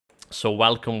So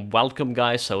welcome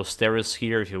guys, so Steris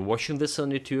here. If you're watching this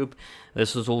on YouTube,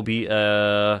 this will be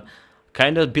a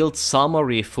kind of build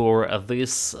summary for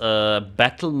this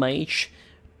Battlemage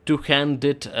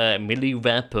two-handed melee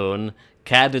weapon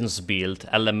Cadence build,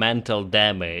 elemental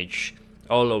damage,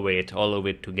 all of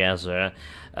it together.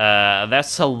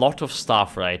 That's a lot of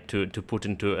stuff, right, to put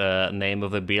into name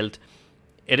of a build.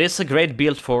 It is a great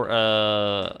build for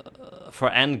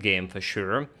endgame for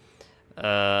sure.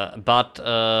 But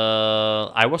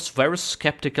I was very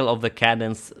skeptical of the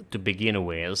Cadence to begin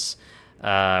with.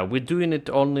 We're doing it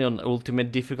only on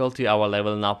ultimate difficulty. Our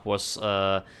leveling up was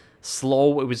slow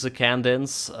with the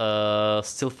Cadence,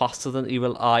 still faster than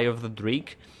Evil Eye of the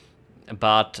Drake.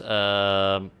 But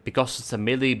because it's a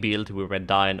melee build, we were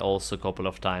dying also a couple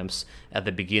of times at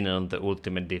the beginning of the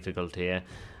ultimate difficulty.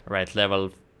 Right,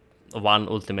 level 1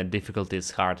 ultimate difficulty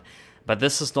is hard. But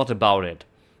this is not about it.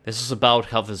 This is about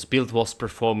how this build was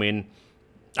performing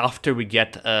after we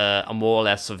get a more or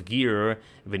less of gear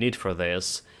we need for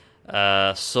this.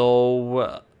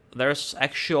 So there's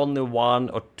actually only 1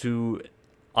 or 2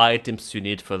 items you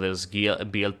need for this gear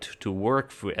build to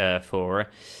work for,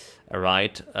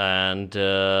 right? And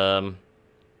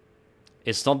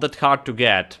it's not that hard to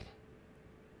get,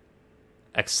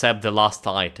 except the last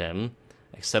item.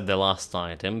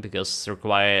 Because it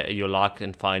requires your luck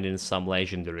in finding some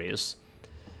legendaries.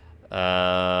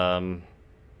 The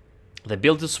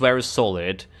build is very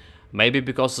solid, maybe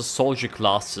because the soldier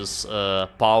class is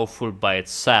powerful by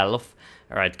itself,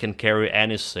 right, can carry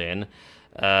anything,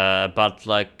 but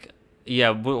like,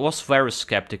 yeah, was very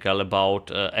skeptical about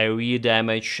AoE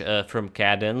damage from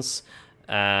Cadence,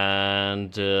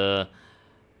 and the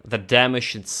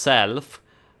damage itself.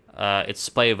 It's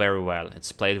played very well.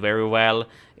 It's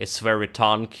very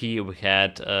tanky. We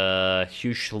had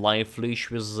huge life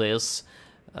leech with this.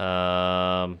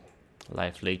 Life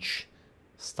leech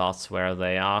starts where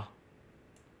they are.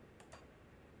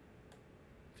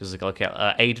 Physical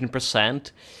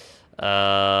 18%.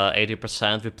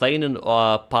 80%. We're playing in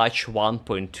patch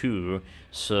 1.2,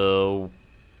 so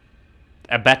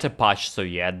a better patch. So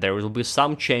yeah, there will be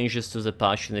some changes to the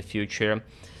patch in the future,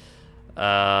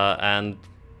 and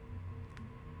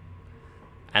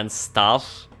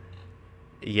stuff.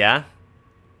 Yeah.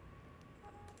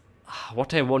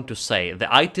 What I want to say, the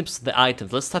items,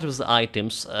 let's start with the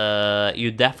items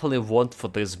you definitely want for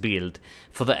this build.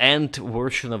 For the end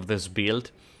version of this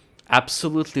build,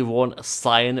 absolutely want a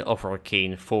Sign of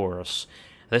Arcane Force.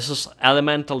 This is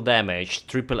elemental damage,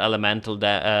 triple elemental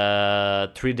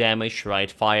 3 damage, right,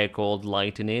 fire, cold,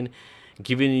 lightning,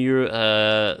 giving you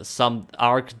some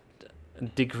arc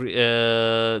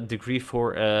degree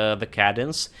for the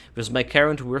Cadence. With my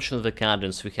current version of the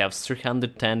Cadence, we have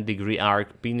 310 degree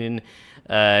arc, meaning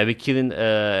we're killing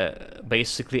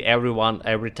basically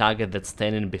every target that's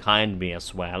standing behind me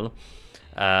as well.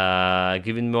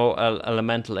 Giving more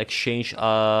elemental exchange,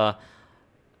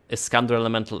 Iskander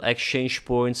elemental exchange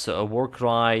points,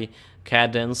 Warcry,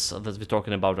 Cadence, that we're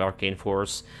talking about Arcane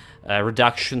Force,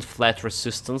 reduction flat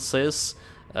resistances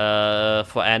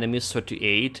for enemies,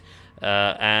 38.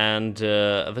 And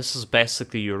this is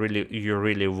basically you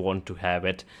really want to have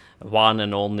it, one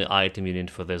and only item you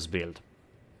need for this build.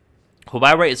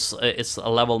 However, it's a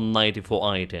level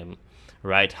 94 item,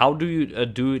 right? How do you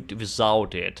do it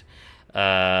without it?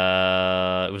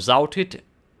 Without it,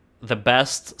 the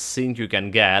best thing you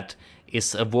can get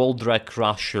is a Voldrak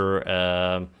Crusher.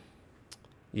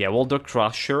 Yeah, Voldrak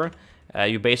Crusher.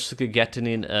 You basically getting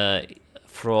in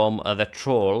from the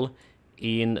troll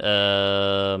in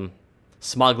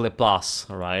Smuggler Pass,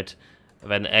 right?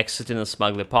 When exiting a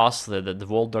Smuggler Pass, the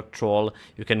Voldrak Troll,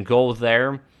 you can go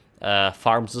there,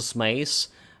 farm this mace.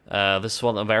 This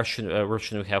one, a version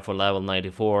we have for level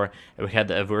 94. We had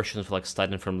a version like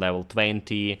starting from level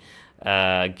 20,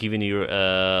 giving you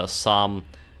some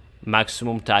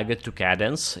maximum target to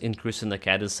Cadence, increasing the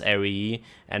Cadence AoE,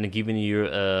 and giving you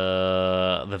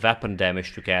the weapon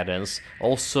damage to Cadence,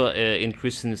 also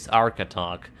increasing its arc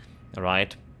attack,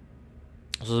 right?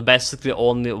 So basically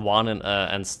only 1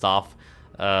 and stuff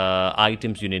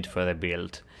items you need for the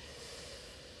build.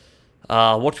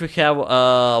 What we have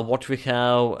other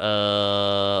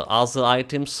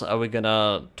items we're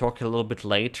gonna talk a little bit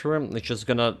later. We're just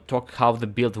gonna talk how the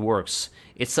build works.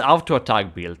 It's an auto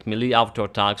attack build, melee auto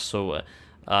attack, so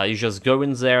you just go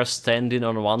in there, standing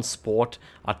on one spot,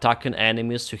 attacking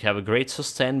enemies. You have a great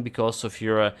sustain because of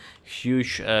your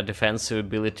huge defensive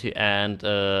ability and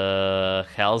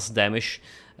health damage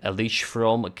leech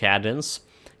from Cadence.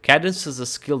 Cadence is a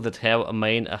skill that have a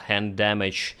main hand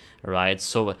damage, right?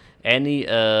 So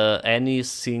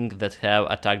anything that have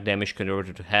attack damage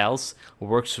converted to health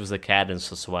works with the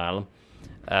Cadence as well.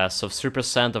 So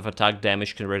 3% of attack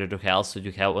damage converted to health that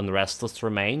you have on Restless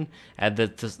Remain, and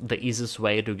that's the easiest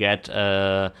way to get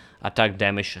attack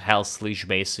damage health leash,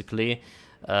 basically.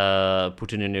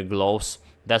 Putting in your gloves.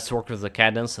 That's work with the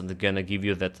Cadence, and they're gonna give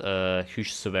you that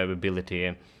huge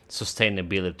survivability,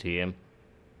 sustainability.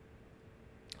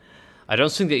 I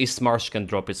don't think the East March can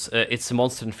drop. It's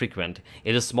monster infrequent.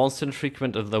 It is monster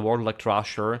infrequent of the Warlock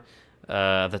Crusher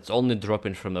that's only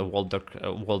dropping from the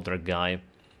Walder guy,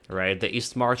 right? The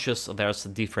East Marches, there's a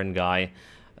different guy.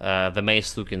 The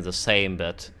mace looking the same,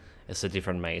 but it's a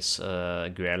different mace,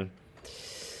 Guel.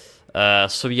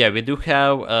 So yeah, we do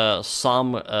have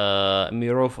some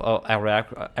Mirror of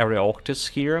Areoctis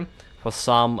here for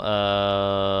some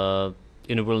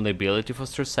invulnerability for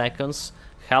 3 seconds,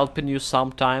 helping you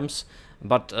sometimes.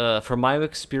 But from my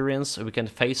experience, we can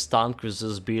face tank with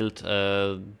this build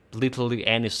literally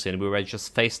anything. We were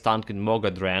just face tanking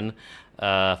Mogadren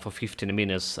for 15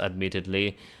 minutes,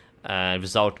 admittedly,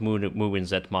 without moving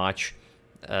that much,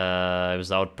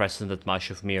 without pressing that much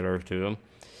of mirror too.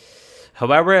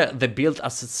 However, the build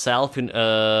as itself,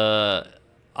 the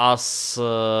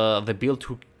build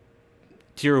who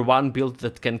tier 1 build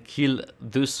that can kill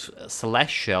those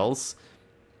Celestials,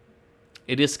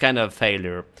 it is kind of a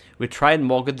failure. We tried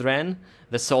Mogadren,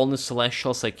 that's the only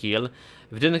Celestials I kill.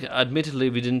 Admittedly,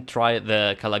 we didn't try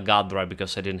the Kalagadra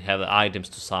because I didn't have the items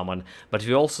to summon, but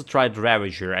we also tried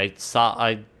Ravager. I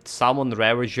summoned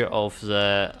Ravager of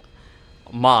the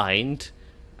Mind,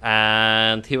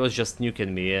 and he was just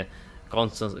nuking me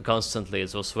constantly.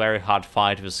 It was a very hard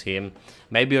fight with him.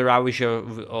 Maybe a Ravager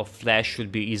of Flesh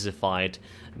should be easy fight,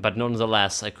 but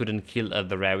nonetheless I couldn't kill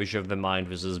the Ravager of the Mind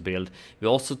with this build. We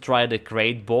also tried a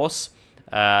Great Boss,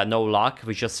 no luck.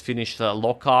 We just finished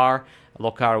Lokar.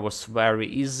 Lokar was very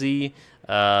easy.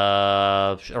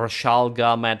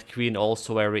 Rashalga, Mad Queen,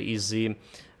 also very easy.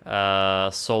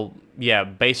 So yeah,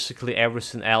 basically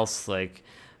everything else, like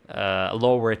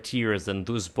lower tiers than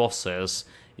those bosses,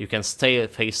 you can stay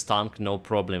face tank, no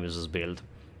problem with this build.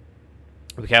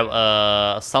 We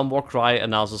have some Warcry,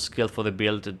 another skill for the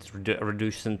build,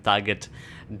 reducing target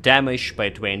damage by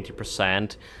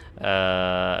 20%,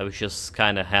 which is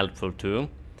kind of helpful too.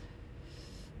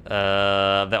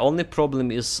 The only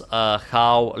problem is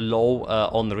how low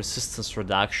on resistance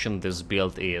reduction this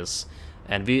build is.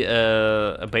 And we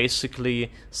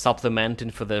basically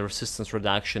supplementing for the resistance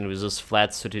reduction with this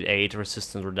flat 38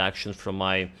 resistance reduction from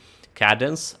my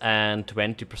Cadence and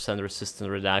 20% resistance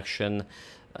reduction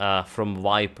from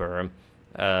Viper,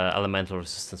 elemental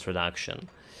resistance reduction.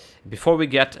 Before we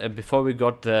got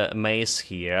the mace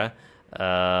here,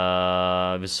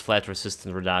 with flat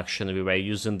resistance reduction, we were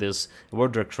using this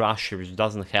Warder Crusher, which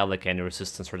doesn't have like any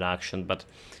resistance reduction, but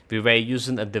we were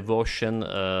using a devotion,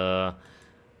 the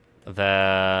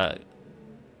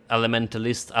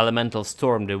elemental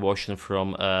storm devotion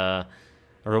from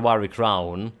Rovari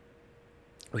Crown,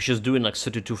 which is doing like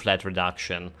 32 flat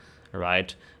reduction,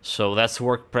 right? So that's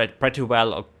worked pretty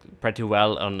well on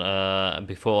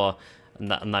before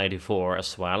 94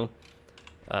 as well,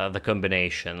 the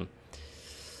combination.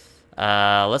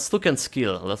 Let's look at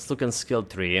skill. Let's look at skill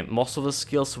tree. Most of the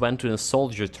skills went to the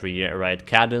Soldier tree, right?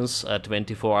 Cadence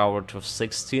 24 out of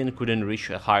 16, couldn't reach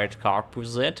a hard carp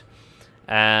with it.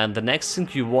 And the next thing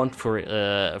you want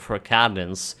for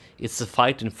Cadence is a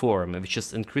fighting form, which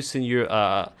is increasing your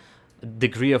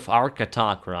degree of arc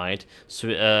attack, right? So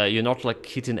you're not like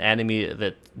hitting enemy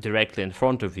that directly in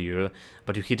front of you,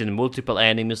 but you're hitting multiple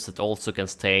enemies that also can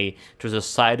stay to the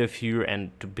side of you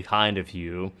and to behind of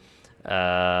you,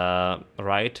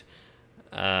 right?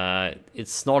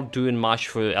 It's not doing much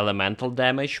for elemental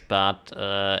damage, but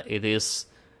it is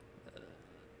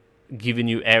giving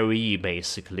you AoE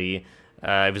basically.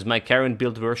 With my current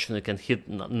build version, I can hit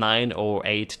 9 or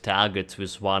 8 targets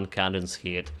with one Cadence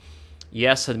hit.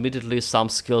 Yes, admittedly, some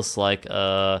skills like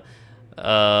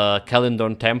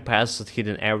Calendon Tempest that hit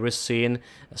in everything,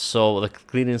 so the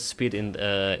cleaning speed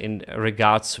in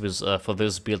regards with for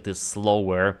this build is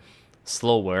slower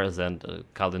than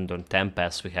Calendon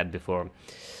Tempest we had before.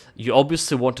 You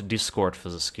obviously want a Discord for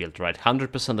the skill, right?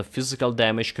 100% of physical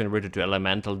damage converted to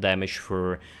elemental damage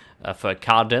for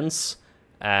Cadence,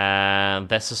 and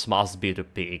this is must be to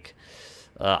pick.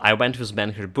 I went with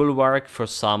Menhir Bulwark for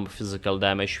some physical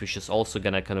damage, which is also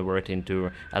gonna convert into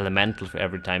elemental for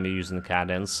every time you're using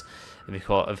Cadence. We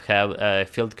have a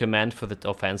field command for the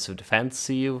offensive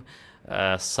defensive,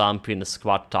 some pin a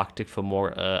squad tactic for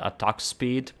more attack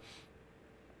speed.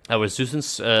 I was using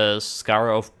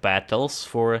Scar of Battles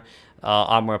for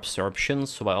armor absorption,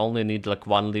 so I only need like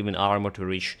 1 living armor to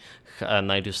reach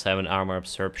 97 armor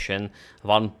absorption,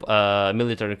 1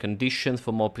 military condition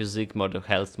for more physique, more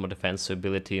health, more defense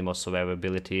ability, more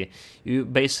survivability. You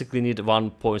basically need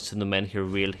 1 point in the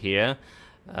menhir wheel here,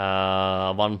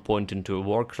 1 point into a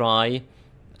war cry,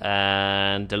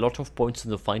 and a lot of points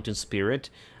in the fighting spirit,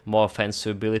 more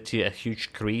offensive ability, a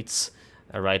huge crits,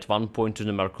 right, 1 point in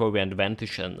the Markovian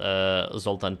advantage and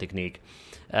Zoltan technique.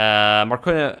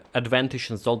 Markovian advantage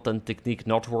and Zoltan technique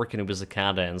not working with the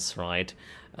cadence, right?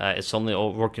 It's only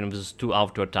working with 2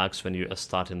 auto attacks when you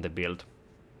start in the build.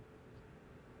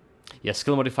 Yeah,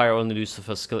 skill modifier only used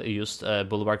for skill used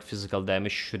bulwark physical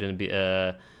damage shouldn't be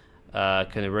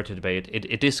converted by it.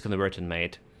 It is converted,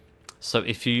 mate. So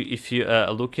if you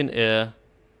looking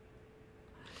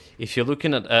if you're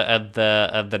looking at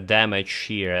the damage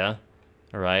here,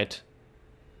 right?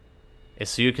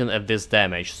 So you can add this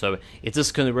damage. So it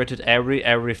is converted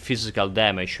every physical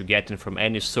damage you're getting from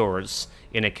any source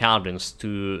in a cadence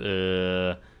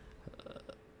to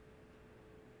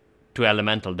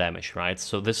elemental damage, right?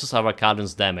 So this is our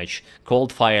cadence damage: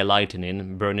 cold, fire,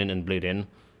 lightning, burning, and bleeding.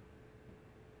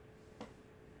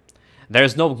 There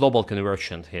is no global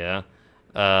conversion here.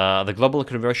 The global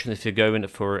conversion, if you're going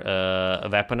for a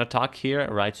weapon attack here,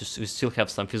 right, you still have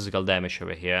some physical damage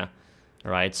over here,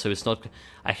 right? So it's not.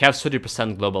 I have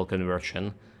 30% global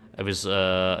conversion. It was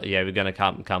yeah, we're gonna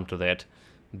come to that.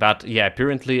 But yeah,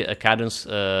 apparently a Cadence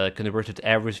converted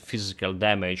every physical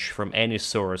damage from any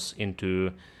source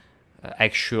into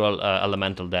actual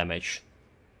elemental damage.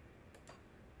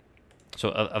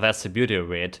 So that's the beauty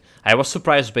of it. I was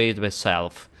surprised by it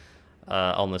myself.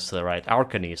 Honestly, right?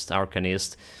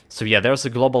 Arcanist. So yeah, there's a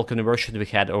global conversion we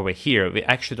had over here. We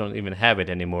actually don't even have it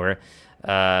anymore.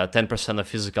 10% of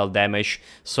physical damage.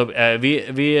 So we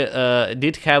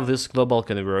did have this global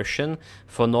conversion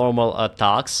for normal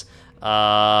attacks.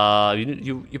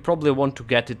 You probably want to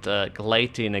get it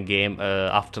later in a game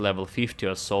after level 50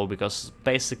 or so, because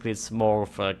basically it's more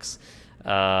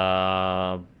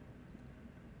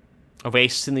of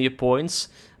wasting your points.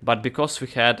 But because we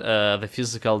had the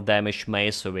physical damage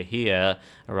mace over here,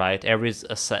 right, every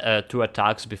 2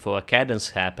 attacks before a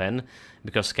cadence happen,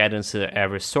 because cadence is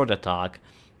every sword attack,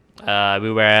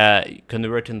 we were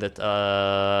converting that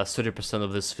 30%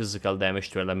 of this physical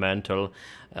damage to elemental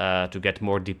to get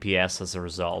more DPS as a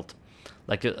result.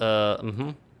 Like,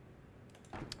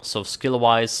 So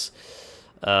skill-wise,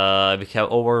 we have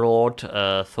Overlord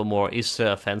for more Easter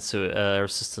offensive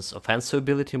resistance, offensive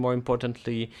ability. More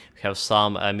importantly, we have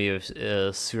some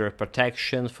Sphere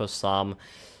protection for some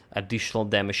additional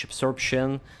damage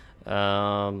absorption.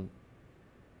 Don't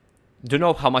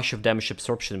know how much of damage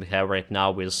absorption we have right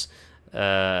now with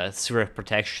Sphere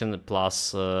protection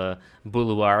plus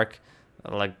Bulwark,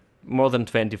 like more than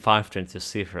 25,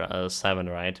 27,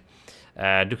 right?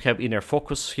 Do have Inner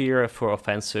Focus here for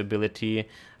offensive ability,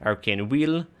 Arcane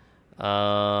Wheel,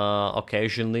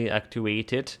 occasionally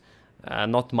activated,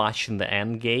 not much in the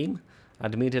end game,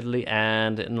 admittedly,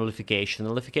 and Nullification.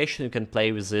 Nullification, you can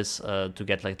play with this to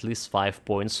get like at least 5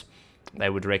 points, I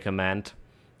would recommend.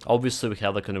 Obviously, we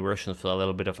have the conversion for a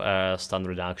little bit of stun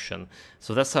reduction.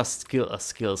 So that's our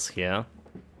skills here.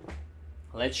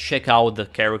 Let's check out the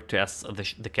characters,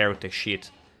 the character sheet.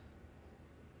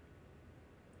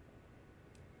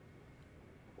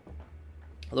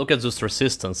 Look at those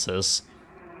resistances.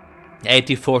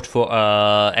 84 for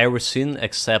everything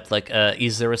except like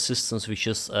easy resistance, which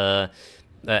is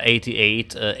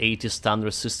 88, 80 stun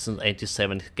resistance,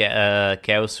 87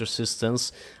 chaos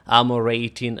resistance, armor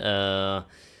rating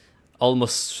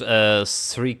almost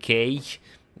 3k,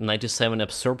 97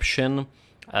 absorption,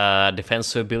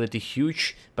 defensive ability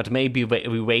huge, but maybe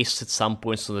we wasted some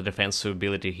points on the defensive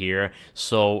ability here,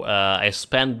 so I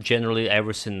spent generally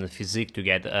everything in the physique to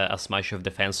get as much of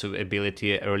defensive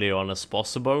ability early on as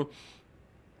possible.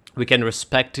 We can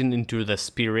respect it into the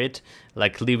spirit,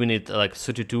 like leaving it like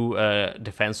 32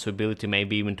 defensive ability,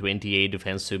 maybe even 28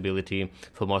 defensive ability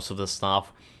for most of the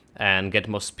stuff, and get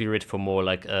more spirit for more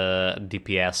like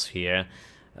DPS here.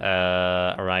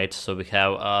 Right, so we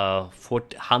have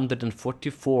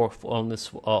 144 on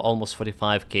this, almost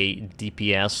 45k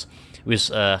DPS, with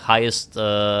highest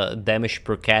damage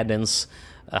per cadence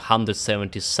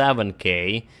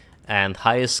 177k, and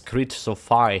highest crit so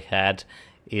far I had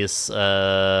is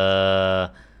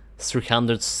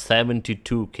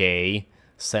 372k,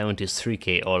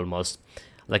 73k almost.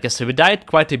 Like I said, we died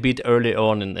quite a bit early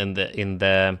on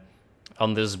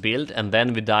on this build, and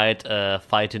then we died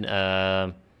fighting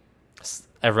a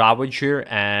Ravager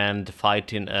and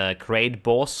fighting a Great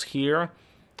Boss here.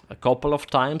 a couple of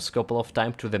times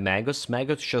to the Magus.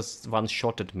 Magus just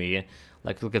one-shotted me.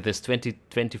 Like, look at this,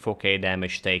 24k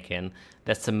damage taken.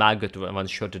 That's a Maggot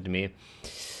one-shotted me.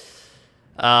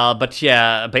 But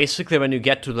yeah, basically when you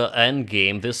get to the end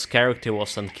game, this character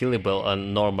was unkillable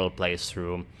on normal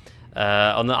playthrough.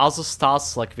 On the other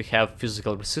stats, like we have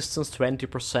physical resistance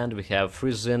 20%, we have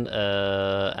freezing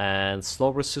and slow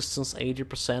resistance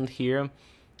 80% here,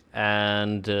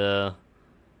 and I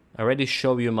already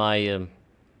show you my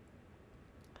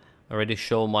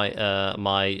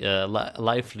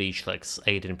life leech, like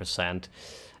 18%.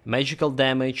 Magical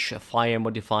damage, fire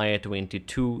modifier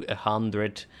 22,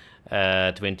 100,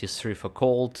 23 for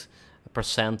cold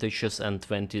percentages, and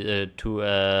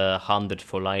 200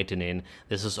 for lightning.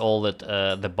 This is all that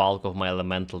the bulk of my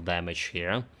elemental damage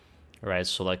here, right?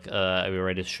 So like we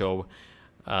already show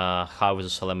how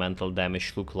this elemental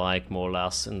damage look like more or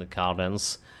less in the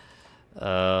Cadence.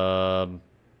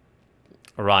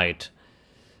 Right.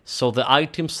 So the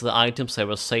items I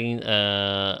was saying,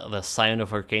 the Sign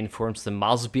of Arcane Forms, the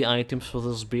must be items for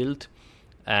this build.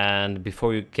 And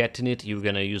before you get in it, you're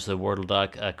gonna use the World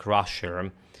Dark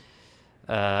Crusher.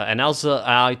 Another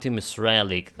item is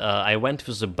Relic. I went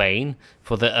with the Bane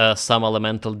for the some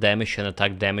elemental damage and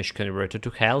attack damage converted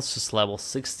to health. It's level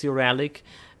 60 Relic,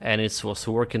 and it was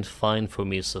working fine for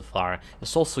me so far.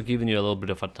 It's also giving you a little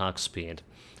bit of attack speed.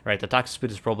 Right, attack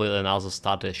speed is probably another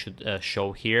stat I should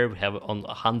show here. We have on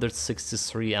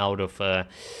 163 out of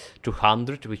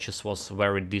 200, which was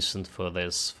very decent for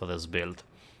this build.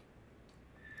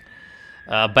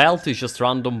 Belt is just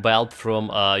random belt from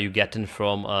you getting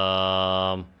from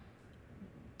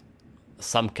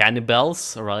some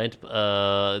cannibals, right?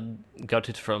 Got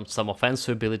it from some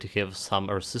offensive ability, have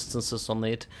some resistances on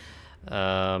it.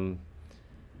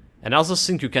 Another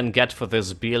thing you can get for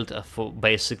this build, for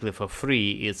basically for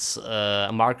free, it's a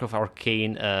Mark of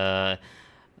Arcane.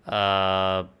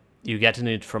 You getting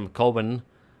it from Coven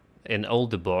in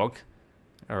Oldeborg.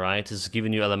 Alright, it's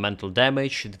giving you elemental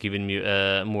damage, it's giving you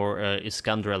more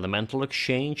Iskander Elemental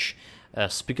Exchange.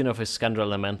 Speaking of Iskander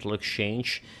Elemental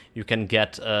Exchange, you can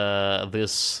get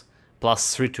this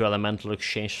 +3 to Elemental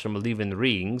Exchange from Living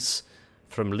Rings.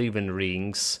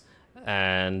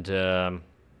 And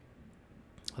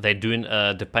they're doing,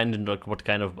 depending on what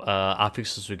kind of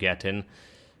affixes you get in.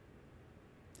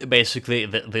 Basically,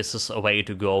 this is a way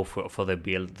to go for the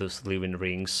build, this Living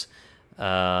Rings.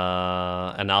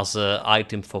 Another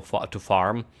item to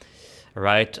farm,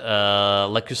 right?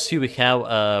 Like you see, we have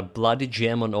a bloody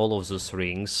gem on all of those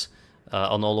rings,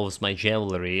 on all of my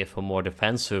jewelry for more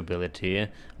defensive ability,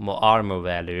 more armor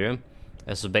value.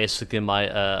 It's basically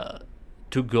my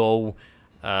to-go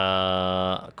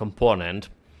component.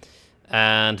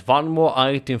 And one more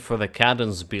item for the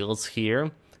Cadence builds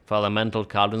here, for elemental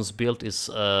Cadence build, is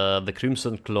the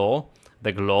Crimson Claw,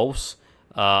 the gloves.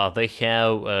 They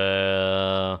have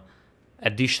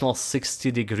additional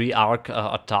 60-degree arc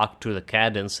attack to the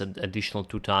Cadence and additional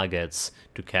 2 targets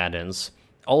to Cadence.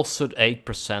 Also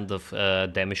 8% of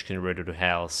damage converted to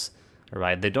health.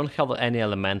 Right, they don't have any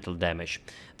elemental damage.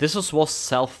 This was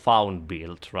self-found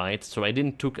build, right? So I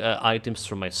didn't took items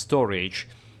from my storage.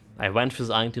 I went with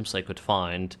items I could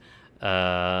find,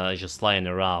 just lying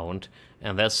around,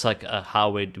 and that's like how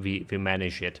we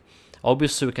manage it.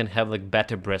 Obviously, we can have like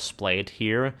better breastplate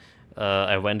here.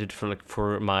 I went it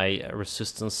for my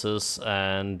resistances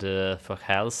and for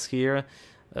health here.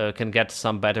 Can get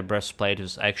some better breastplate,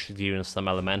 who's actually giving some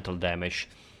elemental damage.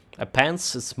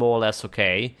 Pants is more or less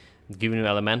okay, giving you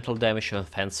elemental damage and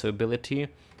offensive ability,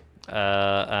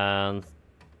 and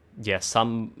yeah,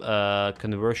 some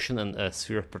conversion and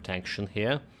sphere of protection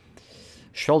here.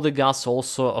 Shoulder guards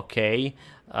also okay.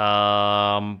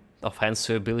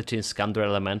 Offensive ability in Iskander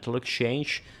Elemental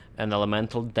Exchange and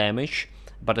elemental damage,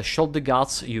 but the shoulder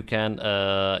guards you can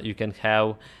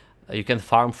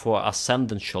farm for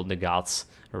Ascendant shoulder guards,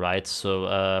 right?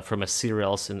 So from a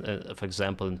cereals, for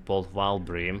example, in Paul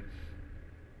Wildbream.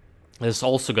 It's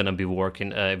also gonna be working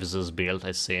with this build,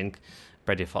 I think,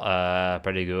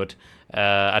 pretty good.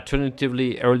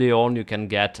 Alternatively, early on you can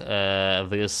get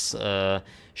this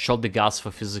shoulder guards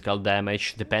for physical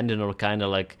damage, depending on kind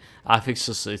of like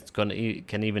affixes.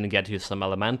 Can even get you some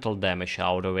elemental damage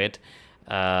out of it.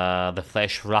 The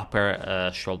Flesh Wrapper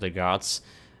shoulder guards,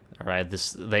 right?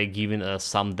 They giving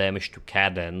some damage to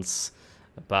Cadence,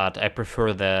 but I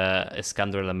prefer the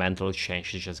Iskander Elemental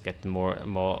Exchange to just get more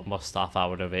stuff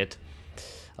out of it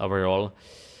overall.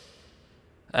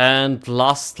 And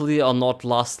lastly, or not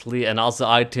lastly, another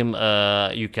item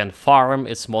you can farm.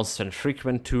 It's Monster and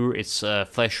Frequent Tour. It's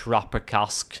Flesh Wrapper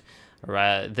Cask.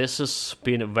 Right, this has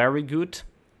been very good.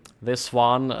 This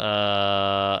one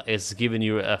is giving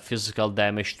you a physical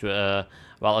damage to,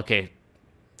 well, okay,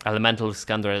 elemental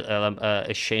Iskander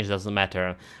exchange doesn't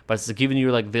matter, but it's giving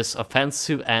you like this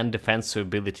offensive and defensive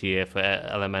ability of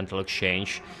elemental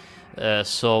exchange.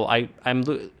 So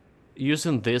I'm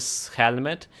using this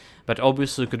helmet, but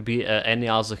obviously it could be any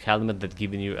other helmet that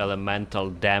giving you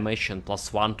elemental damage and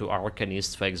 +1 to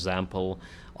Arcanist, for example,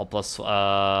 or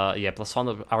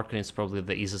 +1 to Arcanist is probably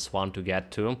the easiest one to get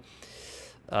to.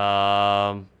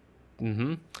 About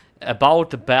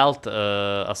the belt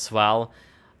as well.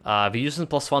 We're using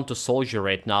 +1 to Soldier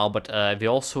right now, but we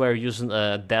also are using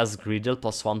Death Griddle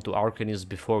 +1 to Arcanist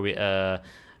before we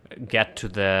get to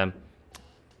the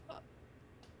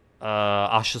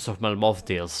Ashes of Melmoth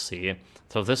DLC.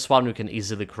 So this one you can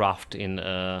easily craft in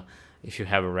if you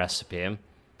have a recipe.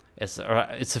 It's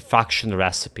a faction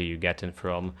recipe you get in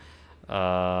from.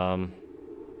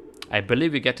 I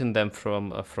believe you're getting them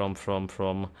from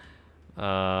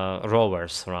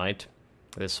Rowers, right?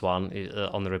 This one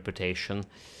on reputation.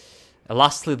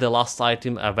 Lastly, the last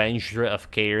item, Avenger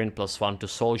of Cairn, +1 to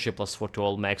Soldier, +4 to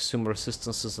all maximum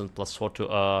resistances, and +4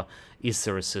 to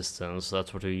Ether resistance.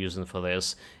 That's what we're using for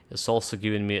this. It's also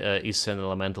giving me Ether and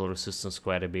elemental resistance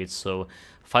quite a bit. So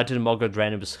fighting Mogod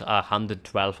Random is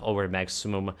 112 over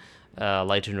maximum.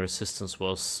 Lightning resistance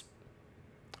was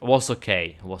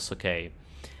okay.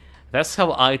 That's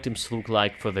how items look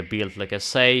like for the build. Like I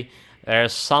say,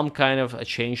 there's some kind of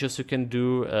changes you can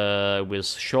do with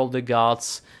shoulder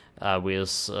guards,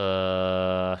 with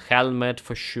helmet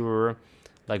for sure.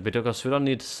 Like, because we don't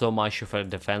need so much of a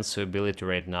defensive ability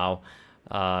right now,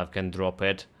 can drop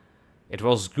it. It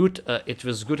was good. It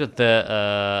was good at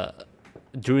the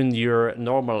during your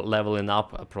normal leveling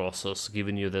up process,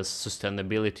 giving you this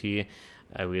sustainability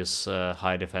with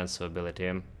high defensive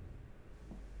ability.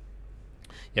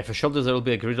 Yeah, for sure there will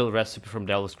be a griddle recipe from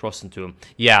Devil's Crossing too.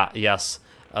 Yeah, yes,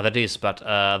 that is, but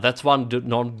that one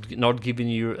not giving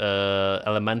you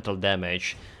elemental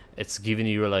damage. It's giving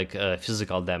you like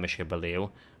physical damage, I believe,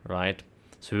 right?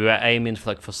 So we were aiming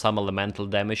for, like, for some elemental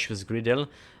damage with griddle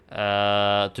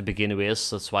to begin with.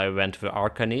 That's why we went for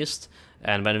Arcanist.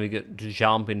 And when we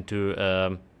jump into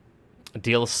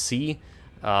DLC,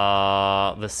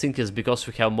 the thing is, because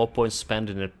we have more points spent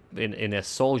in a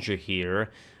soldier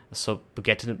here. So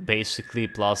getting basically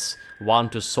 +1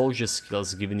 to Soldier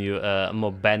skills, giving you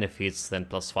more benefits than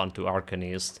 +1 to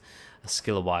Arcanist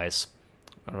skill-wise.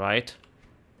 Alright.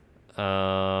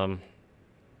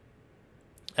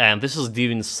 And this is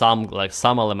giving some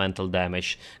elemental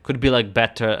damage. Could be like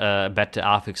better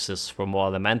affixes for more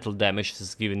elemental damage. This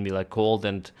is giving me like cold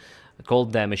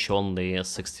damage only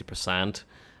 60%.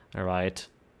 Alright.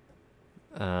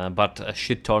 But a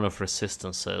shit ton of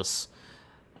resistances.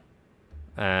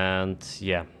 And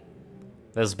yeah,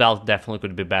 this belt definitely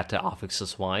could be better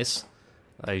affixes wise.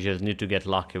 You just need to get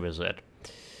lucky with it.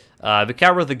 We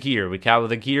cover the gear, we cover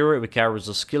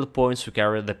the skill points, we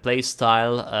cover the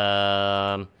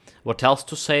playstyle. What else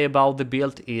to say about the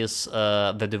build is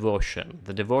the devotion.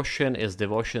 The devotion is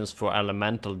devotions for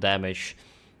elemental damage.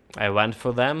 I went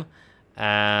for them.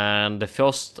 And the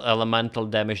first elemental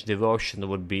damage devotion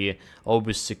would be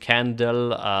obviously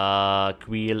Candle,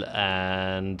 Quill,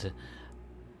 and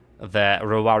the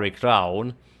Rovari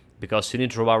Crown, because you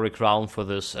need Rovari Crown for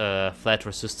this flat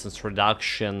resistance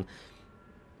reduction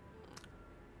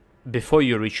before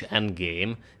you reach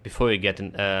endgame, before you get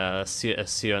a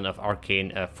Scion of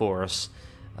Arcane Force,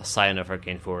 a Scion of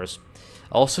Arcane Force.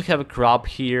 I also have a crab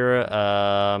here.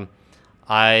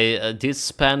 I did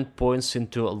spend points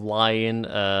into Lion,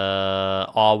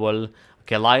 Owl.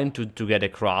 Okay, Lion to get a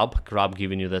crab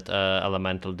giving you that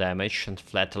elemental damage and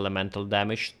flat elemental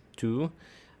damage too.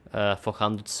 For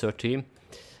 130,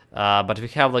 but we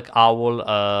have like Owl,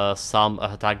 some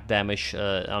attack damage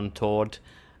on Toad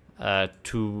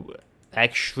to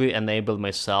actually enable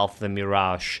myself the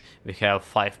Mirage. We have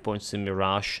 5 points in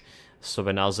Mirage, so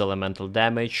when else elemental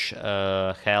damage,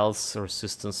 health,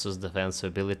 resistances, defense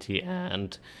ability,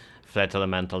 and flat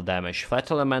elemental damage. Flat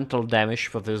elemental damage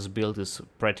for this build is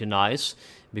pretty nice,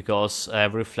 because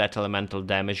every flat elemental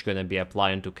damage gonna be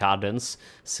applying to Cadence,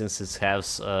 since it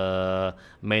has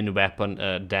main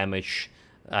weapon damage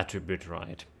attribute,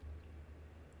 right?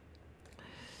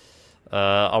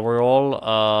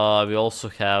 Overall, we also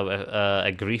have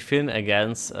a Griffin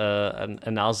against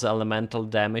another elemental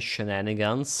damage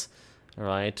shenanigans,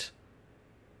 right?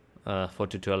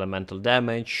 42 elemental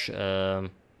damage,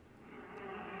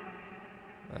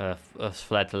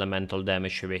 flat elemental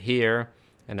damage over here.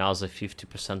 Another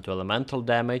 50% to elemental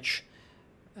damage.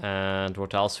 And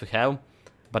what else we have?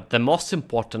 But the most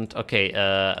important, okay,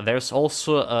 there's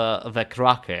also the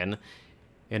Kraken.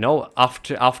 You know,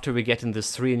 after we get in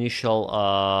this 3 initial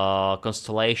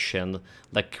constellation,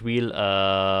 like Quill,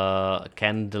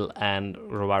 Candle, and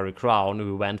Rovari Crown,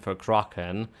 we went for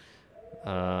Kraken.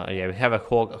 Yeah, we have a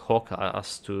Hawk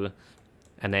as to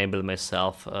enable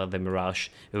myself the Mirage.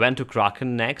 We went to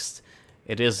Kraken next.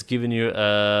 It is giving you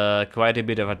quite a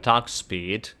bit of attack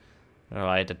speed.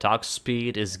 Alright, attack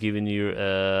speed is giving you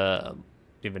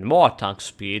even more attack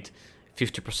speed,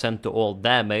 50% to all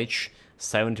damage,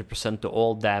 70% to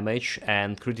all damage,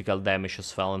 and critical damage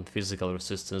as well, and physical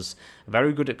resistance.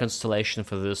 Very good constellation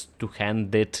for this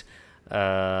two-handed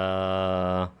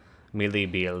melee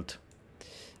build.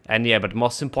 And yeah, but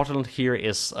most important here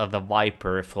is the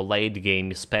Viper for late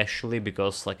game, especially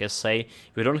because, like I say,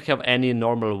 we don't have any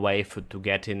normal way to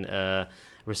get in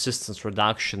resistance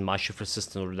reduction, much of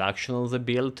resistance reduction on the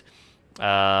build,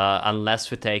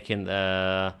 unless we take in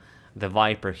the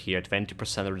Viper here,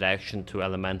 20% reduction to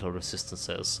elemental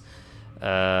resistances.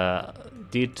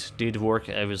 Did work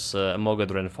with a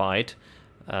Mogadren fight,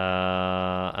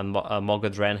 and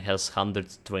Mogadren has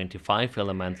 125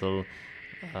 elemental,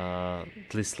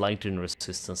 at least lightning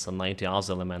resistance, and 90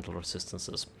 other elemental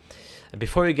resistances.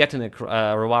 Before you get in a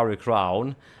Rovari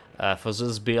Crown, for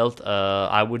this build,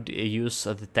 I would use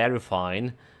the Terrify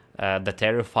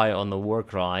on the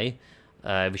Warcry,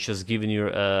 which has given you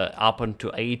up unto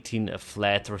 18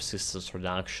 flat resistance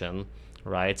reduction,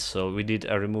 right? So we did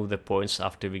remove the points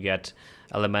after we get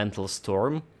Elemental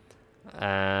Storm,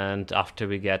 and after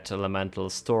we get Elemental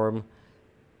Storm,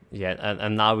 yeah,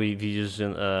 and now we're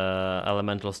using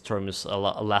Elemental Storm is a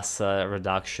less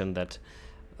reduction that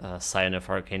Scion of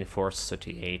Arcane Force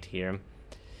 38 here.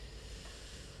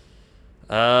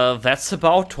 That's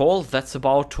about all.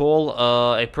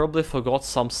 I probably forgot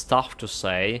some stuff to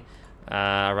say.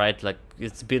 Right, like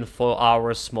it's been 4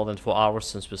 hours, more than 4 hours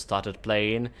since we started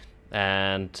playing,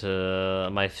 and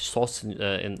my thoughts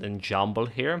in jumble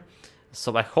here.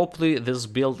 So I hopefully this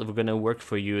build is gonna work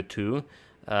for you too.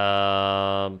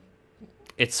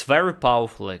 It's very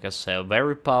powerful, like I said,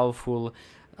 very powerful,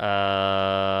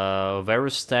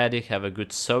 very steady, have a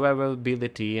good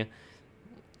survivability,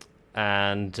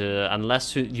 and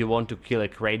unless you want to kill a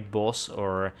great boss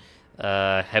or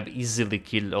have easily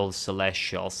killed all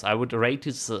Celestials, I would rate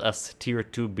it as tier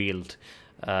 2 build,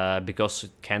 because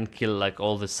it can kill like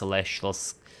all the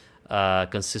Celestials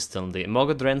consistently.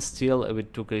 Mogadren still, we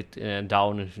took it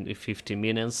down in 50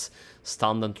 minutes,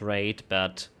 standard rate,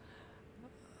 but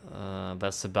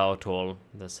that's about all.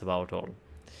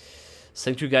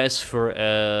 Thank you guys for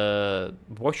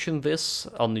watching this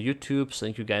on YouTube.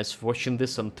 Thank you guys for watching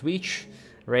this on Twitch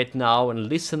right now and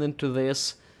listening to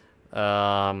this.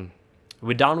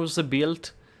 We're done with the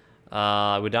build.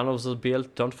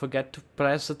 Don't forget to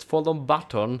press that follow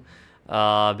button,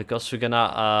 because we're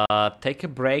gonna take a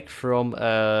break from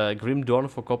Grim Dawn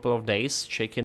for a couple of days, checking